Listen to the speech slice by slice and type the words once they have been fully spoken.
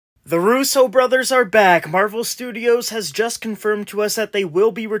The Russo brothers are back. Marvel Studios has just confirmed to us that they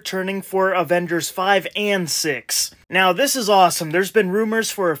will be returning for Avengers 5 and 6. Now, this is awesome. There's been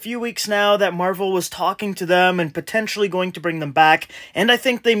rumors for a few weeks now that Marvel was talking to them and potentially going to bring them back, and I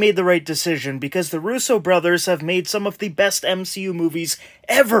think they made the right decision because the Russo brothers have made some of the best MCU movies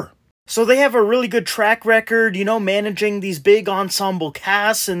ever. So they have a really good track record, managing these big ensemble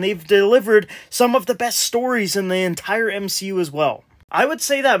casts, and they've delivered some of the best stories in the entire MCU as well. I would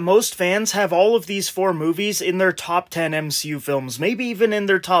say that most fans have all of these 4 movies in their top 10 MCU films, maybe even in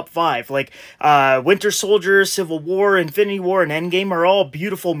their top 5. Like, Winter Soldier, Civil War, Infinity War, and Endgame are all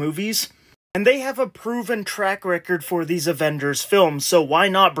beautiful movies. And they have a proven track record for these Avengers films, so why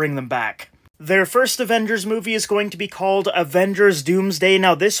not bring them back? Their first Avengers movie is going to be called Avengers Doomsday.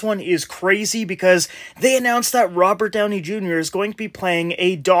 Now, this one is crazy because they announced that Robert Downey Jr. is going to be playing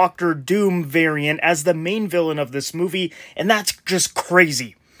a Doctor Doom variant as the main villain of this movie, and that's just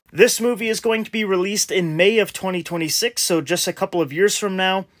crazy. This movie is going to be released in May of 2026, so just a couple of years from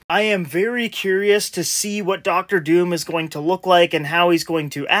now. I am very curious to see what Doctor Doom is going to look like and how he's going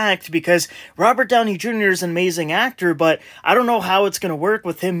to act, because Robert Downey Jr. is an amazing actor, but I don't know how it's going to work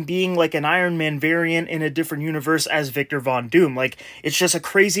with him being like an Iron Man variant in a different universe as Victor Von Doom. Like, it's just a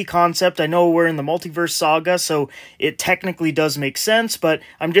crazy concept. I know we're in the multiverse saga, so it technically does make sense, but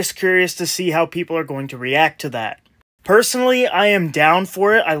I'm just curious to see how people are going to react to that. Personally, I am down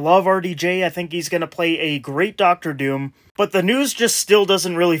for it. I love RDJ. I think he's going to play a great Doctor Doom. But the news just still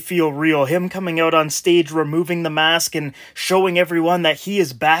doesn't really feel real. Him coming out on stage, removing the mask, and showing everyone that he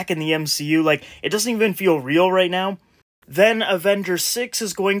is back in the MCU, like, it doesn't even feel real right now. Then Avengers 6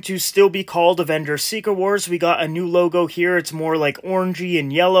 is going to still be called Avengers Secret Wars. We got a new logo here. It's more like orangey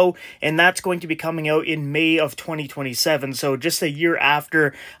and yellow, and that's going to be coming out in May of 2027, so just a year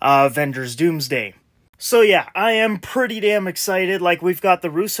after Avengers Doomsday. So yeah, I am pretty damn excited. Like, we've got the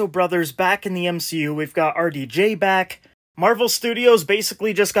Russo brothers back in the MCU, we've got RDJ back. Marvel Studios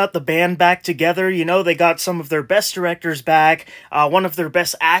basically just got the band back together, they got some of their best directors back, one of their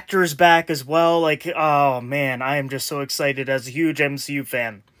best actors back as well. Like, oh man, I am just so excited as a huge MCU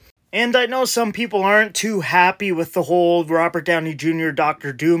fan. And I know some people aren't too happy with the whole Robert Downey Jr.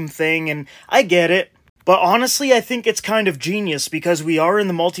 Doctor Doom thing, and I get it. But honestly, I think it's kind of genius because we are in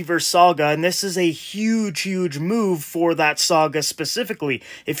the multiverse saga, and this is a huge, huge move for that saga specifically.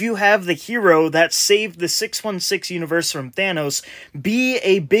 If you have the hero that saved the 616 universe from Thanos be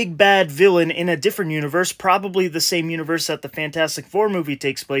a big bad villain in a different universe, probably the same universe that the Fantastic Four movie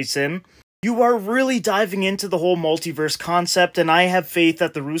takes place in, you are really diving into the whole multiverse concept, and I have faith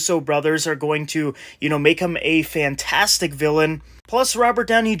that the Russo brothers are going to, make him a fantastic villain. Plus, Robert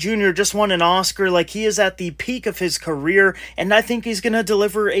Downey Jr. just won an Oscar. Like, he is at the peak of his career, and I think he's going to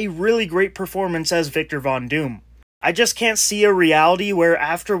deliver a really great performance as Victor Von Doom. I just can't see a reality where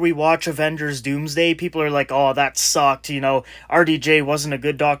after we watch Avengers Doomsday, people are like, oh, that sucked, RDJ wasn't a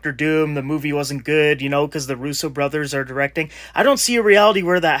good Doctor Doom, the movie wasn't good, because the Russo brothers are directing. I don't see a reality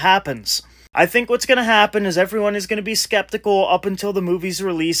where that happens. I think what's going to happen is everyone is going to be skeptical up until the movie's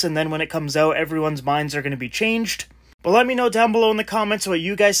release, and then when it comes out, everyone's minds are going to be changed. But let me know down below in the comments what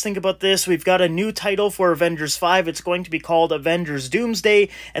you guys think about this. We've got a new title for Avengers 5. It's going to be called Avengers Doomsday,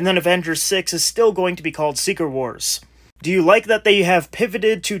 and then Avengers 6 is still going to be called Secret Wars. Do you like that they have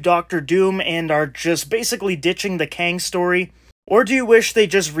pivoted to Doctor Doom and are just basically ditching the Kang story? Or do you wish they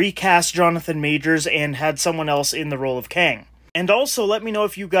just recast Jonathan Majors and had someone else in the role of Kang? And also, let me know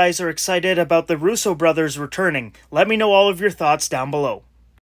if you guys are excited about the Russo brothers returning. Let me know all of your thoughts down below.